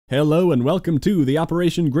Hello and welcome to the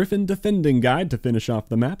Operation Griffin Defending Guide to finish off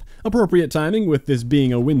the map. Appropriate timing with this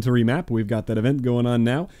being a wintry map. We've got that event going on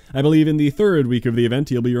now. I believe in the third week of the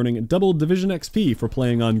event you'll be earning double Division XP for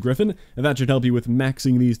playing on Griffin. That should help you with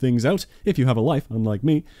maxing these things out, if you have a life, unlike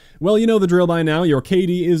me. Well, you know the drill by now. Your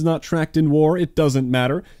KD is not tracked in war. It doesn't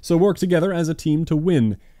matter. So work together as a team to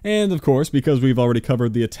win. And of course, because we've already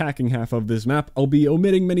covered the attacking half of this map, I'll be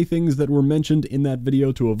omitting many things that were mentioned in that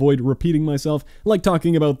video to avoid repeating myself, like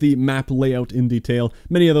talking about the map layout in detail.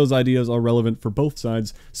 Many of those ideas are relevant for both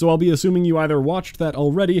sides, so I'll be assuming you either watched that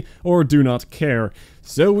already or do not care.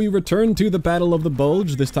 So we return to the Battle of the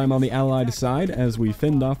Bulge, this time on the Allied side, as we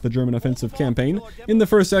fend off the German offensive campaign. In the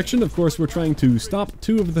first section, of course, we're trying to stop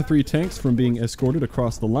 2 of the 3 tanks from being escorted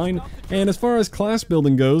across the line, and as far as class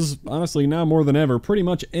building goes, honestly, now more than ever, pretty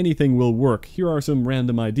much anything will work. Here are some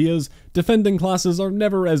random ideas. Defending classes are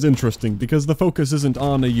never as interesting, because the focus isn't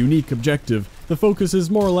on a unique objective. The focus is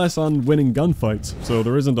more or less on winning gunfights, so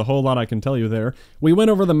there isn't a whole lot I can tell you there. We went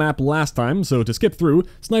over the map last time, so to skip through,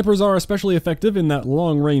 snipers are especially effective in that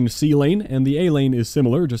long-range C lane, and the A lane is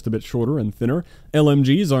similar, just a bit shorter and thinner.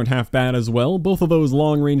 LMGs aren't half bad as well. Both of those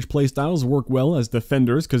long-range playstyles work well as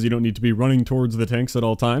defenders, because you don't need to be running towards the tanks at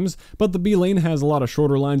all times, but the B lane has a lot of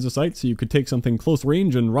shorter lines of sight, so you could take something close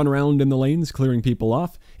range and run around in the lanes, clearing people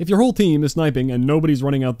off. If your whole team is sniping and nobody's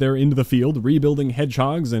running out there into the field, rebuilding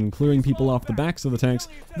hedgehogs and clearing people off the backs of the tanks,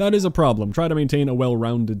 that is a problem. Try to maintain a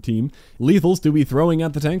well-rounded team. Lethals to be throwing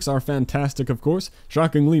at the tanks are fantastic, of course.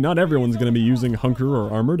 Shockingly, not everyone's going to be using Hunker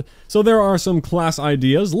or Armored. So there are some class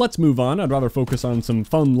ideas. Let's move on. I'd rather focus on some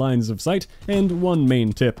fun lines of sight and one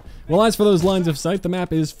main tip. Well, as for those lines of sight, the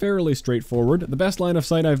map is fairly straightforward. The best line of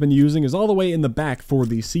sight I've been using is all the way in the back for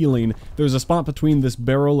the C lane. There's a spot between this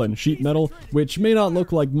barrel and sheet metal, which may not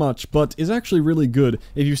look like much, but is actually really good.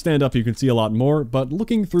 If you stand up, you can see a lot more, but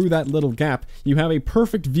looking through that little gap, you have a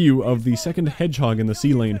perfect view of the second hedgehog in the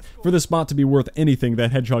C lane. For this spot to be worth anything,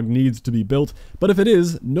 that hedgehog needs to be built, but if it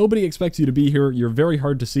is, nobody expects you to be here, you're very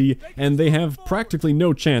hard to see, and they have practically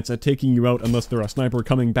no chance at taking you out unless they're a sniper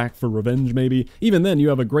coming back for revenge maybe. Even then, you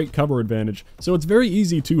have a great cover advantage, so it's very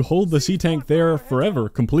easy to hold the C-tank there forever,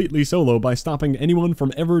 completely solo, by stopping anyone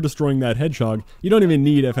from ever destroying that hedgehog. You don't even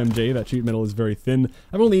need FMJ, that sheet metal is very thin.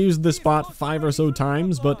 I've only used this spot 5 or so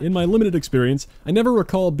times, but in my limited experience, I never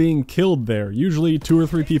recall being killed there. Usually 2 or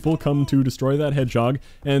 3 people come to destroy that hedgehog,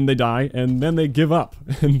 and they die, and then they give up,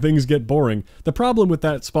 and things get boring. The problem with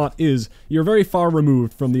that spot is, you're very far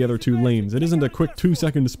removed from the other 2 lanes. It isn't a quick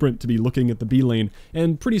 2-second sprint to be looking at the B lane,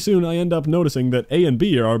 and pretty soon I end up noticing that A and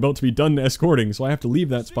B are about to be done escorting, so I have to leave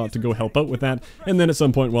that spot to go help out with that, and then at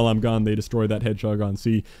some point while I'm gone, they destroy that hedgehog on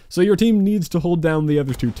C. So your team needs to hold down the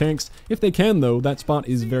other 2 tanks. If they can though, that spot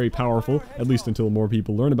is very powerful, at least until more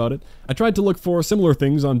people learn about it. I tried to look for similar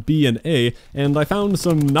things on B and A, and I found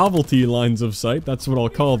some novelty lines of sight, that's what I'll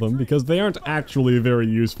call them, because they aren't actually very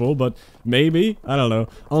useful, but maybe? I don't know.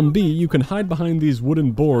 On B, you can hide behind these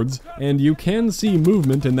wooden boards, and you can see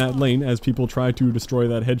movement in that lane as people try to destroy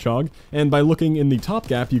that hedgehog, and by looking in the top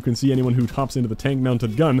gap, you can see anyone who hops into the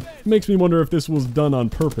tank-mounted gun. It makes me wonder if this was done on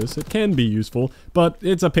purpose. It can be useful, but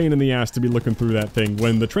it's a pain in the ass to be looking through that thing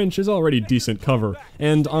when the trench is already decent cover.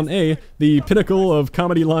 And on A, the pinnacle of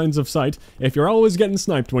comedy lines of sight, if you're always getting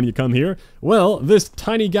sniped when you come here, well, this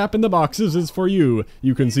tiny gap in the boxes is for you.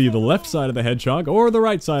 You can see the left side of the hedgehog or the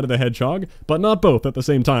right side of the hedgehog, but not both at the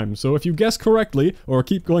same time. So if you guess correctly, or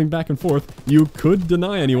keep going back and forth, you could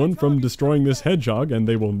deny anyone from destroying this hedgehog, and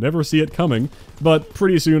they will never see it coming. But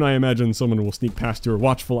pretty soon I imagine someone will sneak past your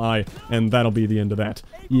watchful eye, and that'll be the end of that.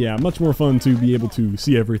 Yeah, much more fun to be able to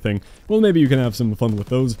see everything. Well, maybe you can have some fun with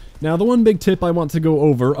those. Now, the one big tip I want to go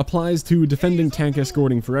over applies to defending tank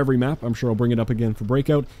escorting for every map. I'm sure I'll bring it up again for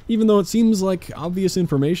Breakout, even though it seems like obvious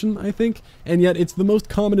information, I think, and yet it's the most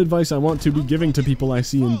common advice I want to be giving to people I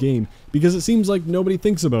see in game, because it seems like nobody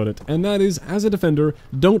thinks about it, and that is, as a defender,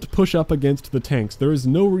 don't push up against the tanks. There is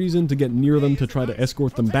no reason to get near them to try to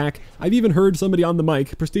escort them back. I've even heard somebody on the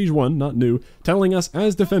mic, Prestige 1, not new, telling us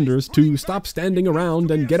as defenders to stop standing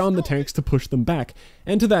around and get on the tanks to push them back.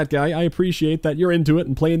 And to that guy, I appreciate that you're into it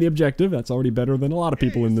and playing the objective. That's already better than a lot of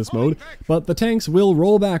people in this mode. But the tanks will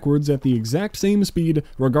roll backwards at the exact same speed,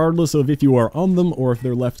 regardless of if you are on them or if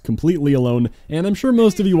they're left completely alone. And I'm sure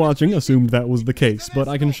most of you watching assumed that was the case, but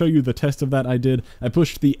I can show you the test of that I did. I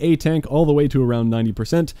pushed the A tank all the way to around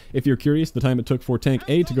 90%. If you're curious, the time it took for tank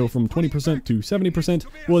A to go from 20% to 70%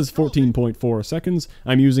 was 14.4 seconds.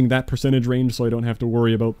 I'm using that percentage range so I don't have to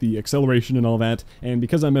worry about the acceleration and all that, and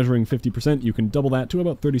because I'm measuring 50%, you can double that to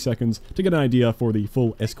about 30 seconds to get an idea for the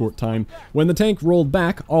full escort time. When the tank rolled back,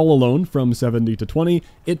 back all alone from 70 to 20,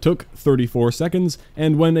 it took 34 seconds,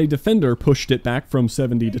 and when a defender pushed it back from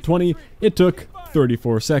 70 to 20, it took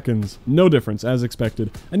 34 seconds. No difference, as expected.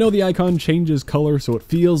 I know the icon changes color, so it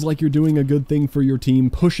feels like you're doing a good thing for your team,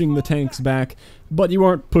 pushing the tanks back, but you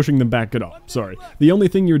aren't pushing them back at all. Sorry. The only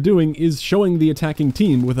thing you're doing is showing the attacking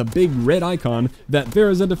team with a big red icon that there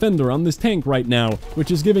is a defender on this tank right now,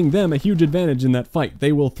 which is giving them a huge advantage in that fight.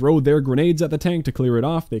 They will throw their grenades at the tank to clear it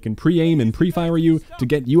off, they can pre-aim and pre-fire you to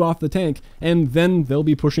get you off the tank, and then they'll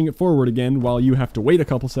be pushing it forward again while you have to wait a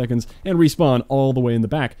couple seconds and respawn all the way in the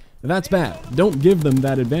back. That's bad. Don't give them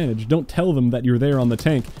that advantage. Don't tell them that you're there on the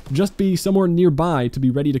tank. Just be somewhere nearby to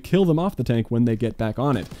be ready to kill them off the tank when they get back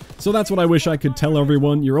on it. So that's what I wish I could tell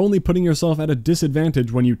everyone. You're only putting yourself at a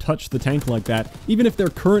disadvantage when you touch the tank like that. Even if they're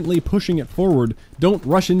currently pushing it forward, don't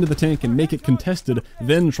rush into the tank and make it contested,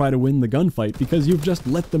 then try to win the gunfight, because you've just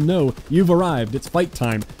let them know you've arrived, it's fight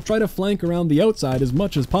time. Try to flank around the outside as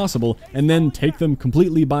much as possible, and then take them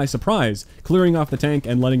completely by surprise. Clearing off the tank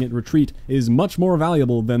and letting it retreat is much more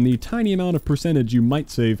valuable than the tiny amount of percentage you might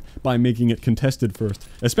save by making it contested first,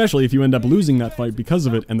 especially if you end up losing that fight because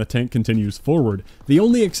of it and the tank continues forward. The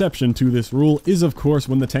only exception to this rule is, of course,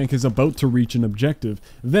 when the tank is about to reach an objective.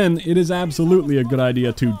 Then it is absolutely a good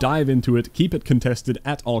idea to dive into it, keep it contested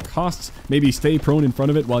at all costs, maybe stay prone in front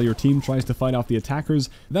of it while your team tries to fight off the attackers.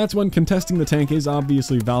 That's when contesting the tank is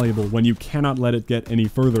obviously valuable, when you cannot let it get any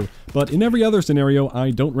further. But in every other scenario,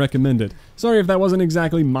 I don't recommend it. Sorry if that wasn't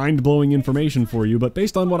exactly mind-blowing information for you, but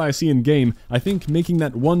based on what I see in game, I think making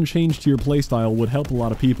that one change to your playstyle would help a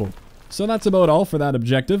lot of people. So that's about all for that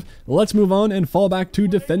objective. Let's move on and fall back to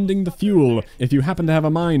defending the fuel. If you happen to have a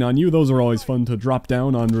mine on you, those are always fun to drop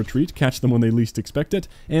down on retreat, catch them when they least expect it,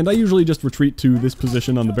 and I usually just retreat to this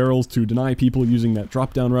position on the barrels to deny people using that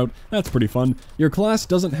drop down route. That's pretty fun. Your class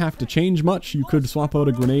doesn't have to change much. You could swap out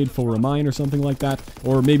a grenade for a mine or something like that,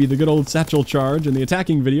 or maybe the good old satchel charge. In the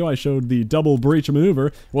attacking video I showed the double breach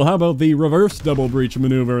maneuver. Well, how about the reverse double breach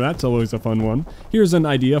maneuver? That's always a fun one. Here's an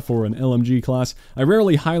idea for an LMG class. I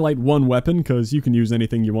rarely highlight one weapon, because you can use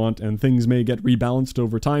anything you want and things may get rebalanced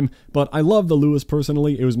over time, but I love the Lewis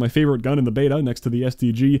personally. It was my favorite gun in the beta next to the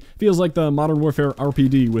STG. Feels like the Modern Warfare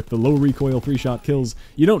RPD with the low recoil 3-shot kills.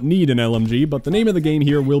 You don't need an LMG, but the name of the game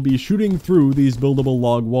here will be shooting through these buildable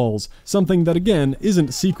log walls. Something that again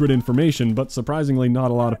isn't secret information, but surprisingly not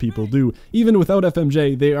a lot of people do. Even without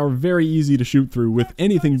FMJ, they are very easy to shoot through with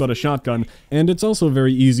anything but a shotgun, and it's also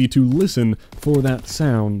very easy to listen for that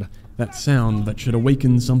sound. That sound that should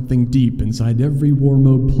awaken something deep inside every war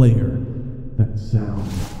mode player. That sound.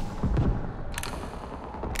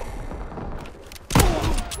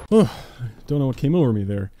 Oh, don't know what came over me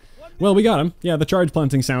there. Well, we got him. Yeah, the charge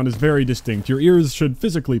planting sound is very distinct. Your ears should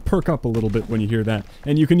physically perk up a little bit when you hear that,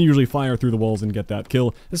 and you can usually fire through the walls and get that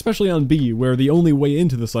kill, especially on B, where the only way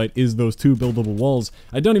into the site is those two buildable walls.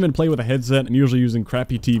 I don't even play with a headset, I'm usually using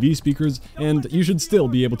crappy TV speakers, and you should still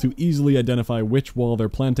be able to easily identify which wall they're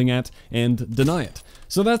planting at and deny it.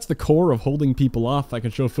 So that's the core of holding people off. I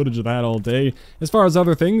can show footage of that all day. As far as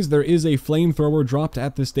other things, there is a flamethrower dropped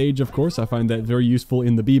at this stage, of course. I find that very useful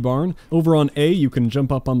in the B barn. Over on A, you can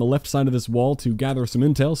jump up on the left side of this wall to gather some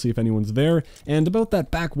intel, see if anyone's there. And about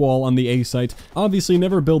that back wall on the A site, obviously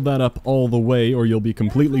never build that up all the way or you'll be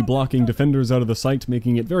completely blocking defenders out of the site,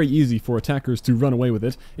 making it very easy for attackers to run away with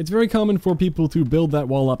it. It's very common for people to build that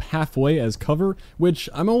wall up halfway as cover, which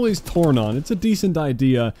I'm always torn on. It's a decent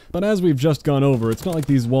idea, but as we've just gone over, it's not like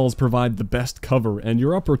these walls provide the best cover, and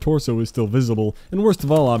your upper torso is still visible. And worst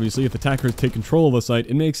of all, obviously, if attackers take control of the site,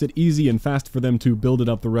 it makes it easy and fast for them to build it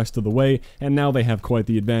up the rest of the way, and now they have quite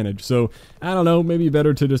the advantage. So, I don't know, maybe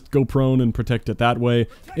better to just go prone and protect it that way.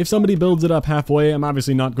 If somebody builds it up halfway, I'm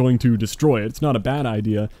obviously not going to destroy it. It's not a bad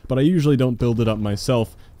idea, but I usually don't build it up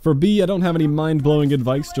myself. For B, I don't have any mind-blowing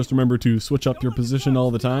advice, just remember to switch up your position all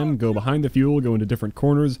the time, go behind the fuel, go into different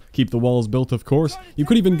corners, keep the walls built of course. You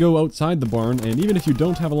could even go outside the barn, and even if you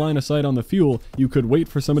don't have a line of sight on the fuel, you could wait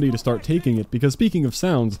for somebody to start taking it, because speaking of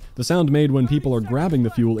sounds, the sound made when people are grabbing the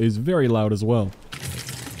fuel is very loud as well.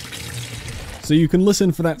 So you can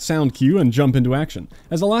listen for that sound cue and jump into action.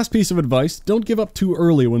 As a last piece of advice, don't give up too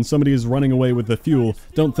early when somebody is running away with the fuel.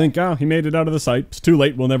 Don't think, oh, he made it out of the site, it's too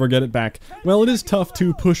late, we'll never get it back. Well, it is tough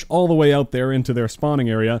to push all the way out there into their spawning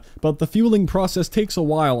area, but the fueling process takes a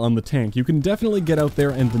while on the tank. You can definitely get out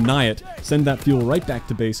there and deny it, send that fuel right back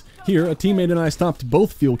to base. Here, a teammate and I stopped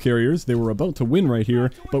both fuel carriers. They were about to win right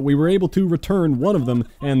here, but we were able to return one of them,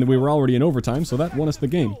 and we were already in overtime, so that won us the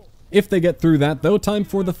game. If they get through that though, time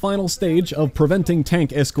for the final stage of preventing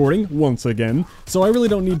tank escorting once again. So I really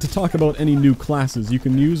don't need to talk about any new classes. You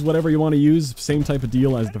can use whatever you want to use, same type of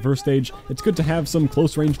deal as the first stage. It's good to have some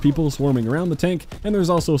close range people swarming around the tank, and there's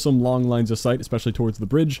also some long lines of sight, especially towards the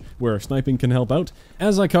bridge, where sniping can help out.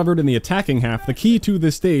 As I covered in the attacking half, the key to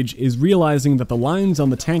this stage is realizing that the lines on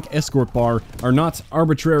the tank escort bar are not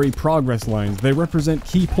arbitrary progress lines. They represent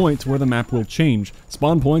key points where the map will change.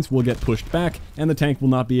 Spawn points will get pushed back, and the tank will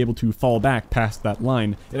not be able to fall back past that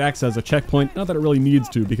line. It acts as a checkpoint, not that it really needs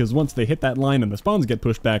to, because once they hit that line and the spawns get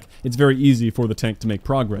pushed back, it's very easy for the tank to make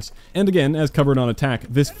progress. And again, as covered on attack,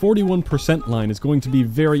 this 41% line is going to be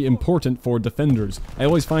very important for defenders. I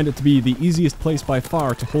always find it to be the easiest place by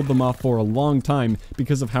far to hold them off for a long time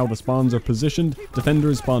because of how the spawns are positioned.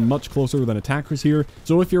 Defenders spawn much closer than attackers here,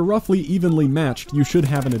 so if you're roughly evenly matched, you should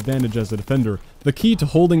have an advantage as a defender. The key to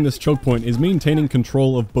holding this choke point is maintaining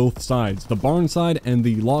control of both sides, the barn side and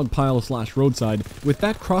the log pile / road side. With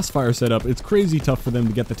that crossfire setup, it's crazy tough for them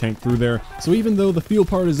to get the tank through there, so even though the field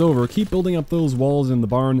part is over, keep building up those walls in the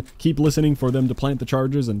barn, keep listening for them to plant the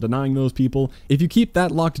charges and denying those people. If you keep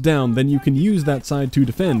that locked down, then you can use that side to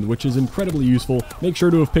defend, which is incredibly useful. Make sure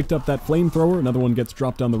to have picked up that flamethrower, another one gets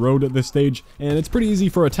dropped down the road at this stage, and it's pretty easy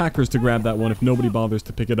for attackers to grab that one if nobody bothers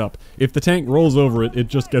to pick it up. If the tank rolls over it, it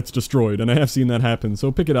just gets destroyed, and I have seen that happen,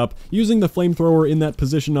 so pick it up. Using the flamethrower in that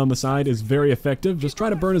position on the side is very effective. Just try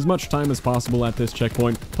to burn as much time as possible at this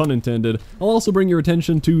checkpoint, pun intended. I'll also bring your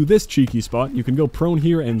attention to this cheeky spot. You can go prone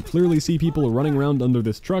here and clearly see people running around under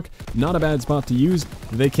this truck. Not a bad spot to use.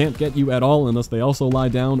 They can't get you at all unless they also lie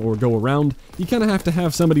down or go around. You kind of have to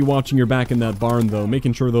have somebody watching your back in that barn though,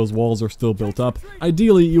 making sure those walls are still built up.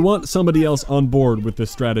 Ideally, you want somebody else on board with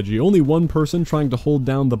this strategy. Only one person trying to hold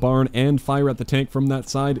down the barn and fire at the tank from that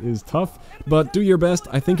side is tough, but do your best.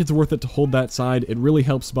 I think it's worth it to hold that side. It really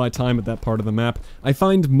helps buy time at that part of the map. I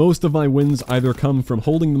find most of my wins either come from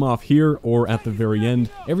holding them off here or at the very end.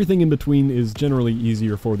 Everything in between is generally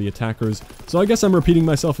easier for the attackers. So I guess I'm repeating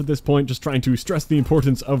myself at this point, just trying to stress the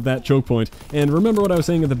importance of that choke point. And remember what I was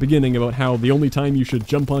saying at the beginning about how the only time you should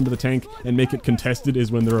jump onto the tank and make it contested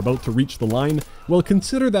is when they're about to reach the line? Well,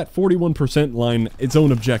 consider that 41% line its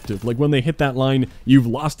own objective. Like when they hit that line, you've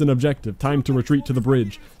lost an objective, time to retreat to the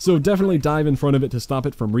bridge. So definitely dive in front of it to stop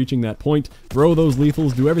it from reaching that point. Throw those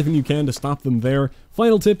lethals, do everything you can to stop them there.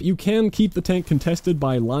 Final tip, you can keep the tank contested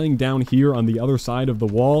by lying down here on the other side of the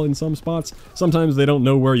wall in some spots. Sometimes they don't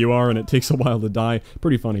know where you are and it takes a while to die.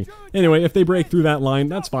 Pretty funny. Anyway, if they break through that line,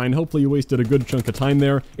 that's fine. Hopefully you wasted a good chunk of time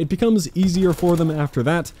there. It becomes easier for them after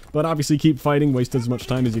that, but obviously keep fighting, waste as much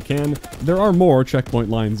time as you can. There are more checkpoint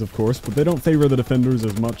lines, of course, but they don't favor the defenders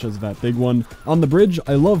as much as that big one. On the bridge,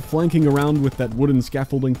 I love flanking around with that wooden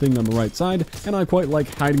scaffolding thing on the right side, and I quite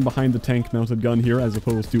like hiding behind the tank mounted gun here as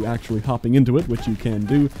opposed to actually hopping into it, which you can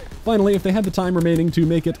do. Finally, if they had the time remaining to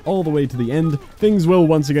make it all the way to the end, things will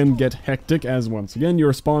once again get hectic, as once again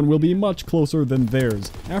your spawn will be much closer than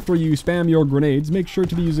theirs. After you spam your grenades, make sure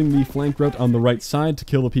to be using the flank route on the right side to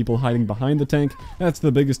kill the people hiding behind the tank. That's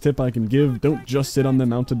the biggest tip I can give. Don't just sit on the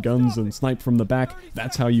mounted guns and snipe from the back.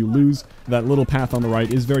 That's how you lose. That little path on the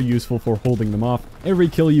right is very useful for holding them off. Every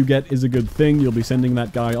kill you get is a good thing. You'll be sending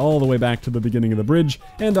that guy all the way back to the beginning of the bridge,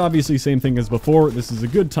 and obviously same thing as before, this is a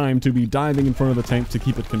good time to be diving in front of the tank to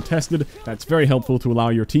keep it contested. That's very helpful to allow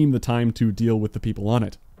your team the time to deal with the people on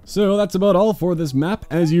it. So that's about all for this map.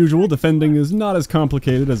 As usual, defending is not as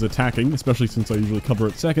complicated as attacking, especially since I usually cover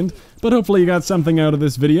it second, but hopefully you got something out of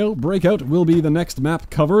this video. Breakout will be the next map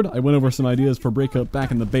covered. I went over some ideas for Breakout back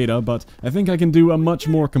in the beta, but I think I can do a much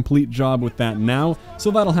more complete job with that now, so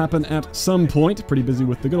that'll happen at some point. Pretty busy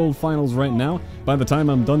with the good old finals right now. By the time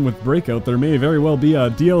I'm done with Breakout, there may very well be a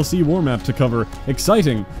DLC war map to cover.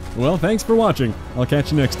 Exciting! Well, thanks for watching. I'll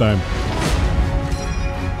catch you next time.